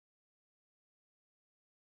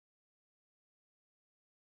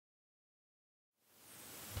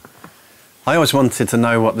I always wanted to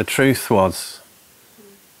know what the truth was.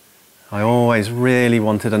 I always really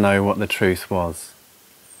wanted to know what the truth was.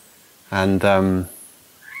 And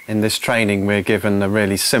in this training we're given a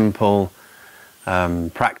really simple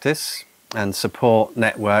practice and support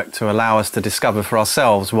network to allow us to discover for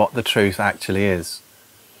ourselves what the truth actually is.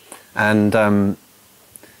 And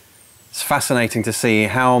it's fascinating to see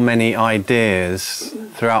how many ideas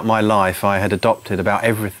throughout my life I had adopted about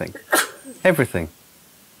everything. Everything.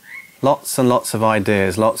 Lots and lots of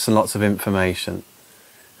ideas, lots and lots of information.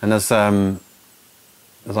 And as I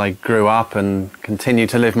grew up and continue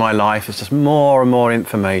to live my life, it's just more and more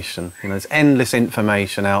information. You know, there's endless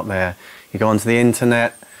information out there. You go onto the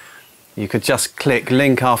internet, you could just click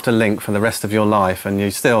link after link for the rest of your life and you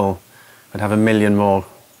still would have a million more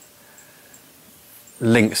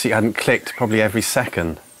links you hadn't clicked probably every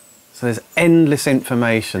second. So there's endless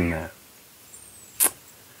information there.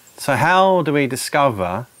 So how do we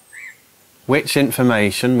discover which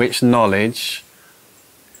information, which knowledge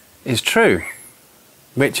is true,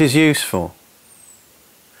 which is useful?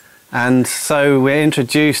 And so we're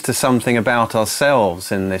introduced to something about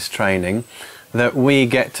ourselves in this training that we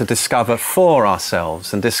get to discover for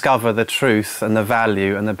ourselves and discover the truth and the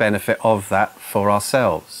value and the benefit of that for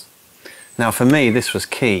ourselves. Now for me this was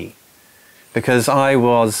key, because I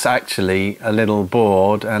was actually a little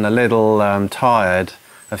bored and a little tired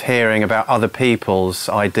of hearing about other people's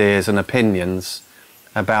ideas and opinions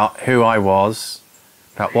about who I was,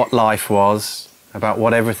 about what life was, about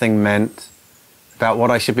what everything meant, about what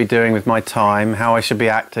I should be doing with my time, how I should be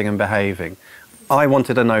acting and behaving. I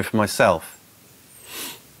wanted to know for myself.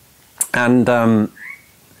 And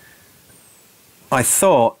I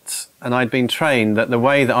thought, and I'd been trained, that the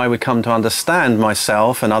way that I would come to understand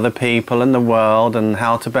myself and other people and the world and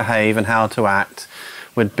how to behave and how to act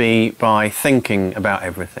would be by thinking about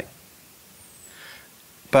everything.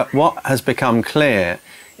 But what has become clear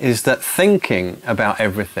is that thinking about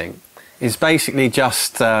everything is basically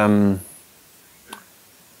just, there's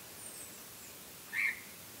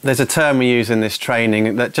a term we use in this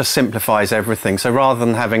training that just simplifies everything. So rather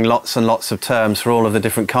than having lots and lots of terms for all of the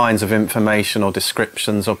different kinds of information or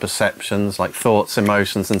descriptions or perceptions like thoughts,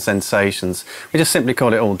 emotions and sensations, we just simply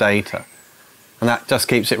call it all data. And that just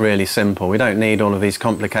keeps it really simple. We don't need all of these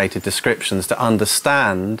complicated descriptions to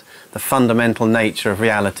understand the fundamental nature of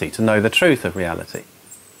reality, to know the truth of reality.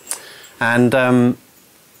 And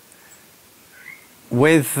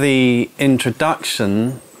with the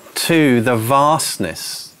introduction to the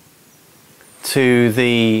vastness, to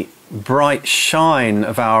the bright shine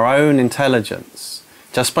of our own intelligence,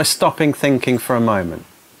 just by stopping thinking for a moment,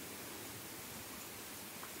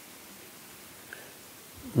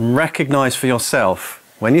 recognize for yourself,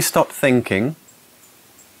 when you stop thinking,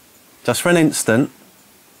 just for an instant,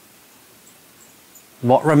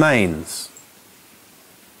 what remains?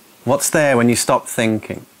 What's there when you stop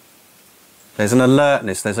thinking? There's an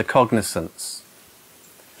alertness, there's a cognizance,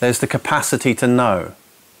 there's the capacity to know.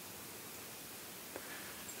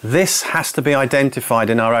 This has to be identified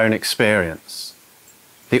in our own experience.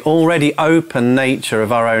 The already open nature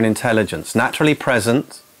of our own intelligence, naturally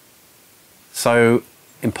present, so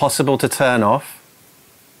impossible to turn off,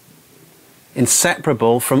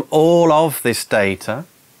 inseparable from all of this data.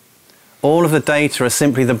 All of the data are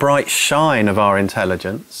simply the bright shine of our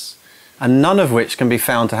intelligence, and none of which can be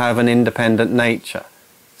found to have an independent nature,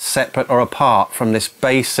 separate or apart from this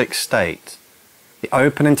basic state. The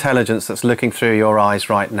open intelligence that's looking through your eyes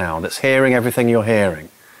right now, that's hearing everything you're hearing,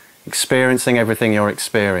 experiencing everything you're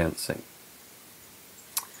experiencing.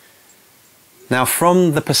 Now,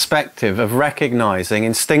 from the perspective of recognizing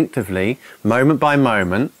instinctively, moment by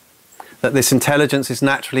moment, that this intelligence is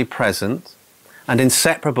naturally present and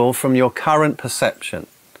inseparable from your current perception,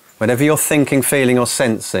 whatever you're thinking, feeling or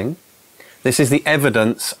sensing, this is the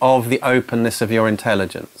evidence of the openness of your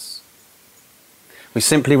intelligence. We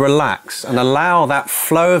simply relax and allow that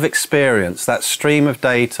flow of experience, that stream of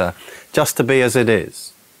data, just to be as it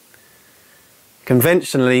is.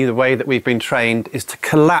 Conventionally, the way that we've been trained is to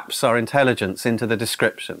collapse our intelligence into the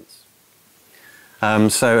descriptions.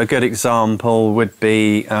 So a good example would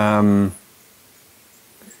be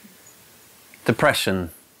depression.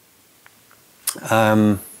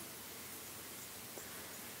 I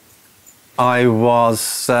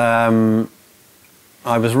was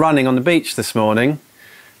running on the beach this morning,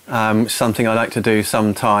 something I like to do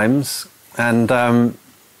sometimes, and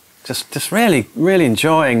just really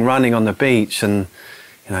enjoying running on the beach, and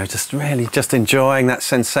just enjoying that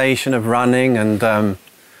sensation of running, and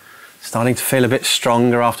starting to feel a bit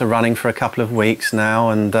stronger after running for a couple of weeks now,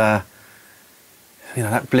 and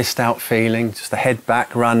that blissed out feeling, just the head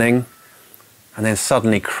back running, and then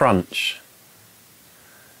suddenly crunch.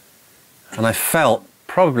 and I felt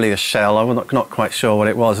probably a shell, I'm not quite sure what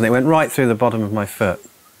it was, and it went right through the bottom of my foot.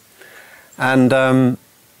 And then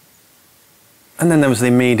there was the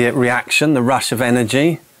immediate reaction, the rush of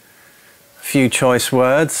energy, a few choice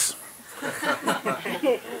words,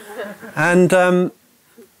 and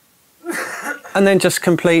then just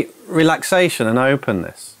complete relaxation and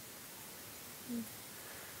openness.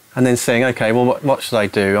 And then saying, okay, well, what should I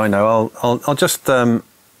do? I know I'll just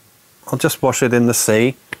wash it in the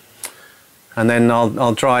sea, and then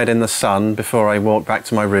I'll dry it in the sun before I walk back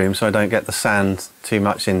to my room, so I don't get the sand too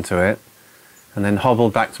much into it. And then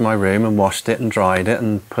hobbled back to my room and washed it and dried it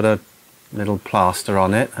and put a little plaster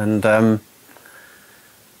on it, and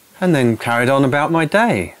then carried on about my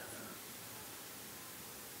day.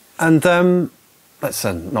 And that's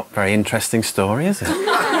a not very interesting story, is it?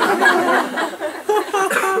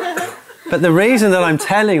 But the reason that I'm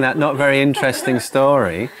telling that not very interesting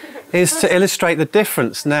story is to illustrate the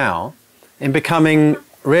difference now in becoming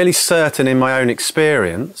really certain in my own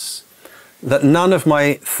experience that none of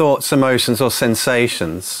my thoughts, emotions or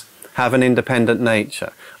sensations have an independent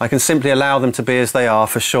nature. I can simply allow them to be as they are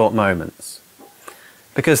for short moments.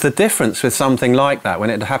 Because the difference with something like that, when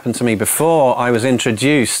it happened to me before I was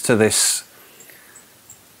introduced to this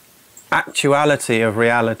actuality of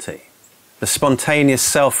reality, the spontaneous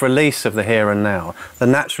self-release of the here and now, the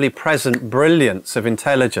naturally present brilliance of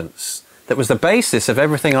intelligence that was the basis of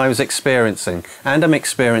everything I was experiencing and am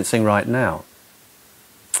experiencing right now,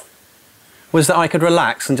 was that I could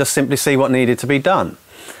relax and just simply see what needed to be done.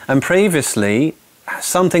 And previously,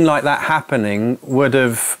 something like that happening would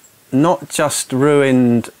have not just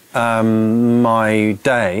ruined my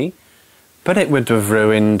day, but it would have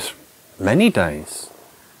ruined many days.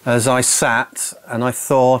 As I sat and I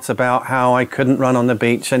thought about how I couldn't run on the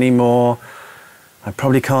beach anymore, I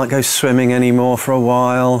probably can't go swimming anymore for a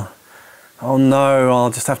while. Oh no, I'll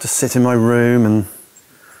just have to sit in my room and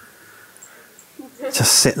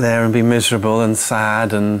just sit there and be miserable and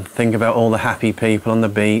sad and think about all the happy people on the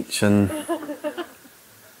beach and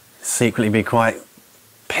secretly be quite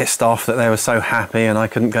pissed off that they were so happy and I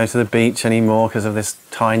couldn't go to the beach anymore because of this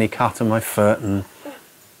tiny cut on my foot.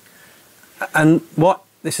 And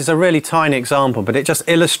this is a really tiny example, but it just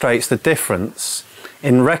illustrates the difference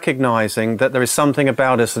in recognizing that there is something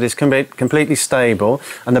about us that is completely stable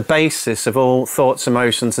and the basis of all thoughts,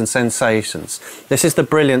 emotions and sensations. This is the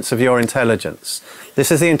brilliance of your intelligence.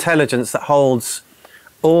 This is the intelligence that holds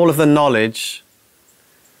all of the knowledge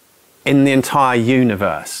in the entire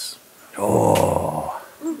universe. Oh,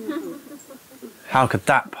 how could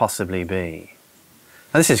that possibly be?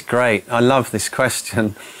 Now, this is great. I love this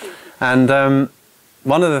question. And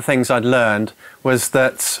one of the things I'd learned was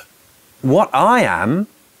that what I am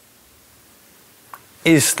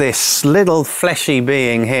is this little fleshy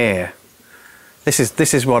being here. This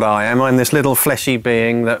is what I am. I'm this little fleshy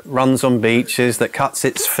being that runs on beaches, that cuts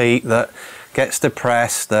its feet, that gets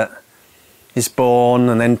depressed, that is born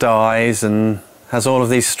and then dies and has all of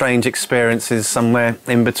these strange experiences somewhere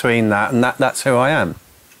in between that, and that's who I am.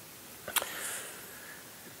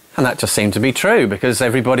 And that just seemed to be true because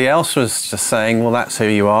everybody else was just saying, well, that's who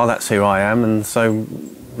you are, that's who I am, and so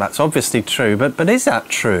that's obviously true. But is that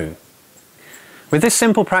true? With this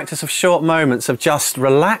simple practice of short moments of just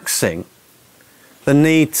relaxing, the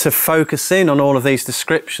need to focus in on all of these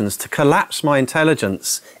descriptions, to collapse my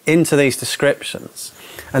intelligence into these descriptions,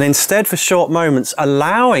 and instead for short moments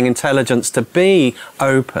allowing intelligence to be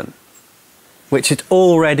open, which it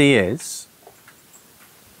already is,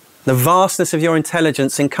 the vastness of your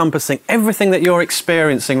intelligence encompassing everything that you're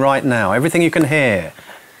experiencing right now, everything you can hear,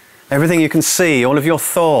 everything you can see, all of your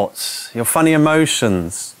thoughts, your funny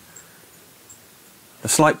emotions, the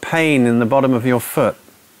slight pain in the bottom of your foot.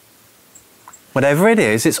 Whatever it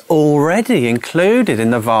is, it's already included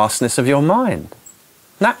in the vastness of your mind,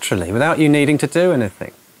 naturally, without you needing to do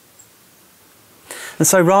anything. And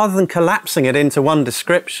so rather than collapsing it into one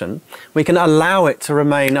description, we can allow it to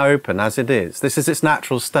remain open as it is. This is its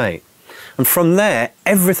natural state. And from there,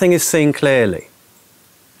 everything is seen clearly.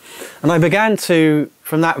 And I began to,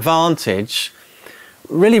 from that vantage,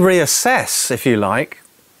 really reassess, if you like.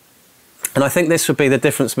 And I think this would be the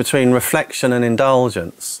difference between reflection and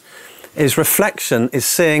indulgence. Is reflection is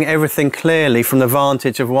seeing everything clearly from the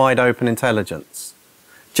vantage of wide open intelligence.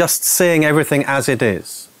 Just seeing everything as it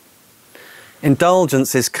is.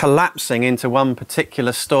 Indulgence is collapsing into one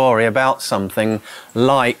particular story about something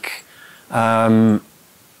like, I'm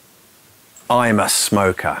a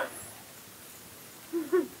smoker.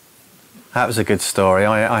 That was a good story.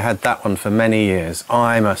 I had that one for many years.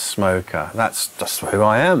 I'm a smoker. That's just who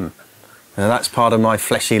I am. You know, that's part of my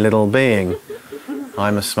fleshy little being.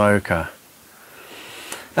 I'm a smoker.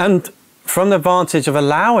 And from the vantage of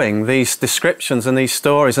allowing these descriptions and these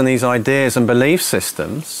stories and these ideas and belief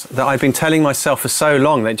systems that I've been telling myself for so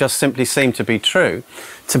long that just simply seem to be true,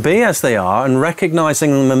 to be as they are and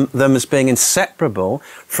recognizing them as being inseparable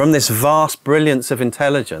from this vast brilliance of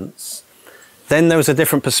intelligence, then there was a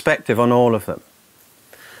different perspective on all of them.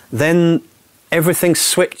 Then everything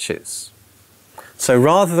switches. So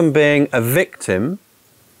rather than being a victim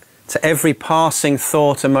to every passing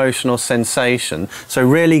thought, emotional sensation, so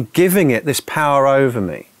really giving it this power over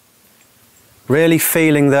me, really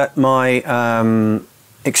feeling that my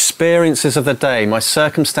experiences of the day, my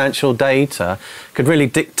circumstantial data, could really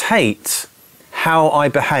dictate how I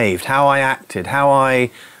behaved, how I acted, how I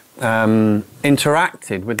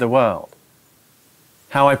interacted with the world,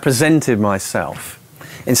 how I presented myself.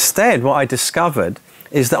 Instead, what I discovered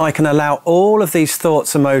is that I can allow all of these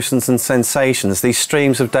thoughts, emotions and sensations, these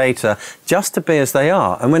streams of data, just to be as they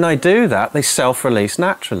are. And when I do that, they self-release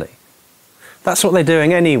naturally. That's what they're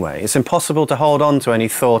doing anyway. It's impossible to hold on to any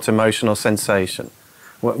thought, emotion or sensation.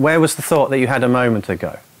 Where was the thought that you had a moment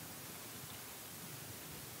ago?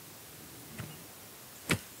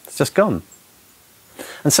 It's just gone.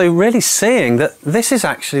 And so really seeing that this is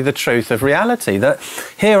actually the truth of reality, that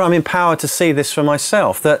here I'm empowered to see this for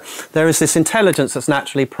myself, that there is this intelligence that's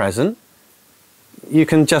naturally present. You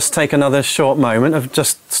can just take another short moment of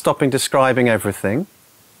just stopping describing everything.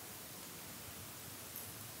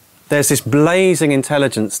 There's this blazing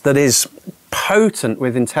intelligence that is potent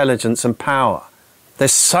with intelligence and power.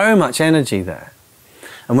 There's so much energy there.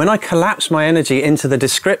 And when I collapse my energy into the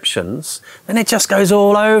descriptions, then it just goes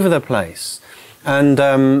all over the place.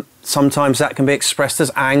 And sometimes that can be expressed as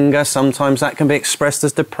anger, sometimes that can be expressed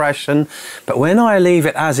as depression. But when I leave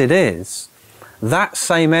it as it is, that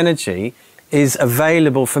same energy is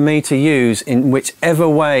available for me to use in whichever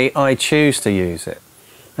way I choose to use it.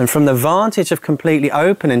 And from the vantage of completely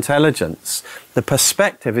open intelligence, the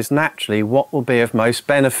perspective is naturally what will be of most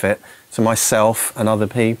benefit to myself and other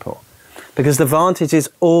people. Because the vantage is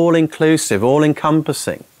all-inclusive,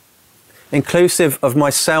 all-encompassing. Inclusive of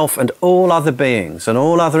myself and all other beings and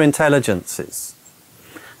all other intelligences.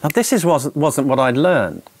 Now this wasn't what I'd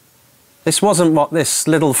learned. This wasn't what this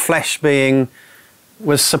little flesh being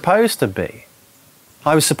was supposed to be.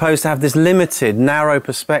 I was supposed to have this limited, narrow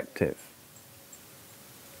perspective.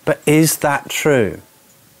 But is that true?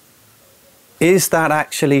 Is that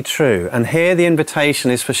actually true? And here the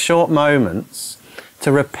invitation is for short moments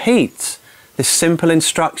to repeat this simple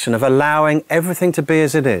instruction of allowing everything to be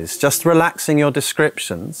as it is, just relaxing your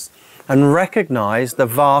descriptions and recognize the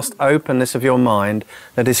vast openness of your mind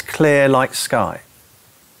that is clear like sky.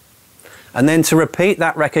 And then to repeat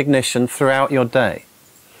that recognition throughout your day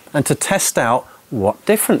and to test out what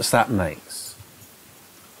difference that makes.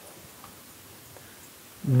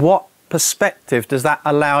 What perspective does that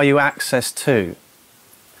allow you access to?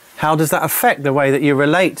 How does that affect the way that you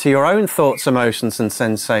relate to your own thoughts, emotions and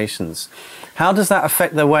sensations? How does that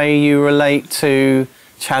affect the way you relate to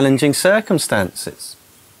challenging circumstances?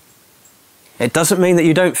 It doesn't mean that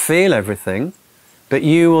you don't feel everything, but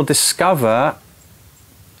you will discover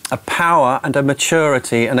a power and a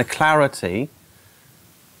maturity and a clarity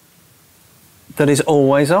that is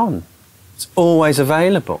always on. It's always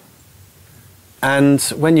available. And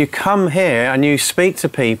when you come here and you speak to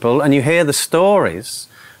people and you hear the stories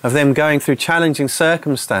of them going through challenging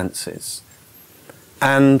circumstances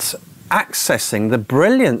and accessing the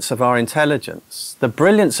brilliance of our intelligence, the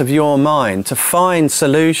brilliance of your mind to find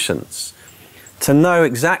solutions, to know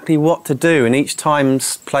exactly what to do in each time,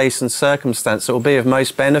 place and circumstance that will be of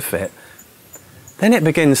most benefit, then it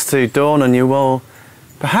begins to dawn on you, well,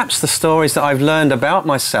 perhaps the stories that I've learned about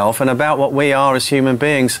myself and about what we are as human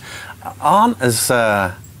beings aren't as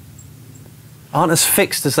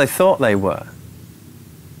fixed as they thought they were.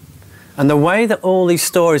 And the way that all these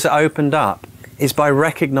stories are opened up is by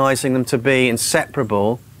recognizing them to be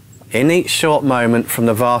inseparable in each short moment from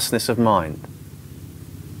the vastness of mind.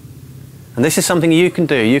 And this is something you can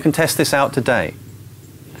do. You can test this out today.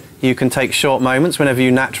 You can take short moments whenever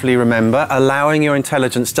you naturally remember, allowing your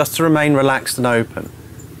intelligence just to remain relaxed and open.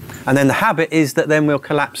 And then the habit is that then we'll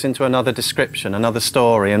collapse into another description, another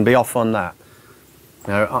story, and be off on that.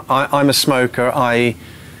 You know, I'm a smoker. I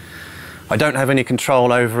don't have any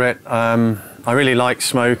control over it. I really like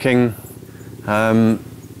smoking. And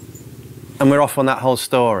we're off on that whole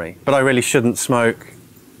story. But I really shouldn't smoke.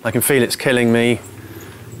 I can feel it's killing me.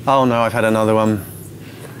 Oh no, I've had another one.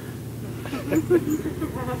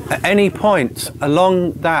 At any point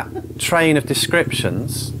along that train of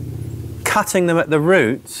descriptions, cutting them at the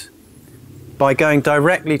root by going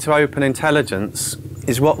directly to open intelligence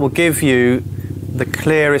is what will give you the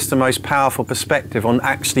clearest and most powerful perspective on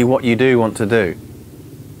actually what you do want to do.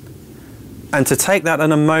 And to take that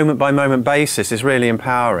on a moment-by-moment basis is really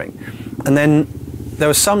empowering. And then there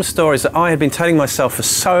were some stories that I had been telling myself for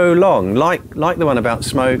so long, like the one about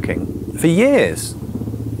smoking, for years.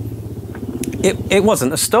 It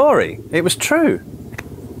wasn't a story, it was true.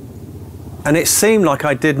 And it seemed like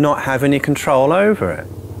I did not have any control over it.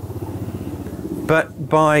 But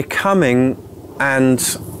by coming and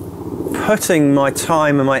putting my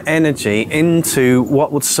time and my energy into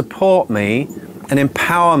what would support me and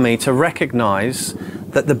empower me to recognize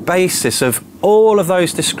that the basis of all of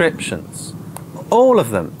those descriptions, all of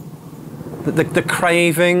them, the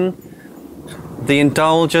craving, the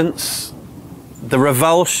indulgence, the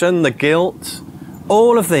revulsion, the guilt,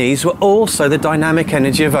 all of these were also the dynamic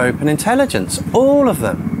energy of open intelligence. All of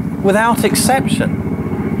them, without exception.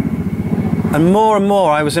 And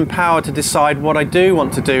more I was empowered to decide what I do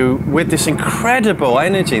want to do with this incredible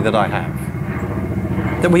energy that I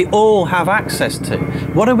have, that we all have access to.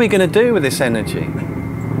 What are we going to do with this energy?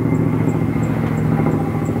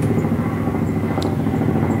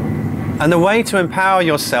 And the way to empower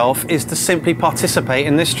yourself is to simply participate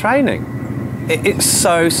in this training. It's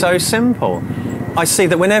so simple. I see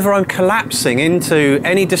that whenever I'm collapsing into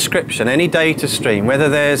any description, any data stream, whether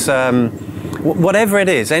there's whatever it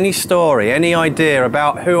is, any story, any idea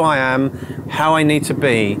about who I am, how I need to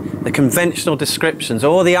be, the conventional descriptions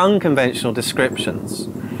or the unconventional descriptions,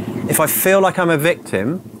 if I feel like I'm a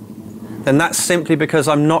victim, then that's simply because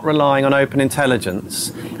I'm not relying on open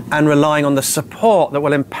intelligence and relying on the support that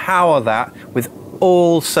will empower that with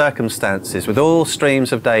all circumstances, with all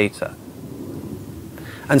streams of data.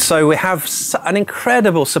 And so we have an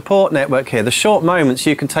incredible support network here. The short moments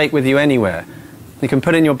you can take with you anywhere. You can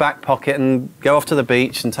put in your back pocket and go off to the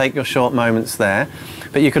beach and take your short moments there.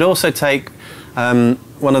 But you could also take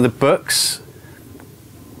one of the books.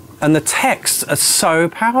 And the texts are so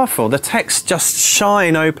powerful. The texts just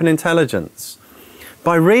shine open intelligence.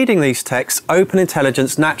 By reading these texts, open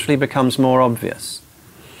intelligence naturally becomes more obvious.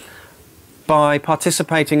 By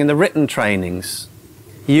participating in the written trainings,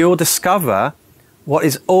 you'll discover what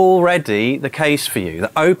is already the case for you.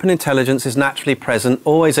 That open intelligence is naturally present,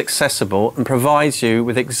 always accessible, and provides you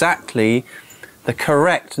with exactly the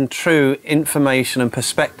correct and true information and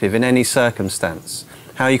perspective in any circumstance.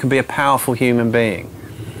 How you can be a powerful human being.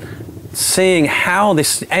 Seeing how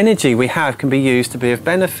this energy we have can be used to be of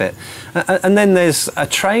benefit. And then there's a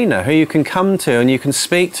trainer who you can come to and you can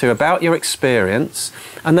speak to about your experience,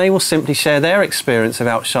 and they will simply share their experience of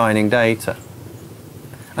outshining data.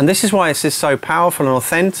 And this is why this is so powerful and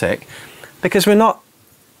authentic, because we're not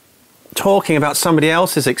talking about somebody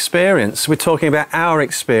else's experience, we're talking about our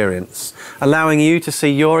experience, allowing you to see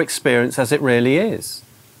your experience as it really is.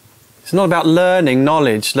 It's not about learning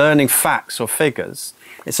knowledge, learning facts or figures.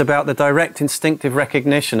 It's about the direct instinctive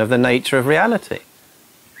recognition of the nature of reality.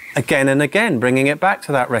 Again and again, bringing it back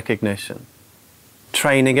to that recognition,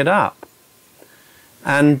 training it up.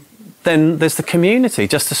 And then there's the community,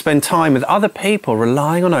 just to spend time with other people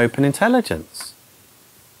relying on open intelligence.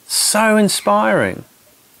 So inspiring.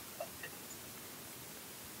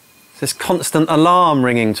 This constant alarm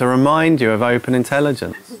ringing to remind you of open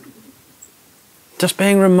intelligence. Just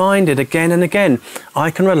being reminded again and again, I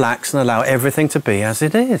can relax and allow everything to be as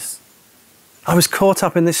it is. I was caught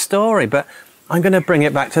up in this story, but I'm going to bring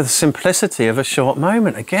it back to the simplicity of a short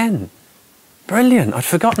moment again. Brilliant, I'd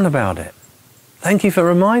forgotten about it. Thank you for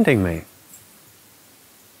reminding me.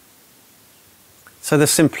 So the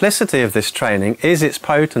simplicity of this training is its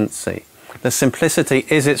potency. The simplicity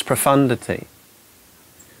is its profundity.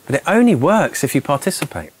 But it only works if you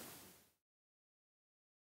participate.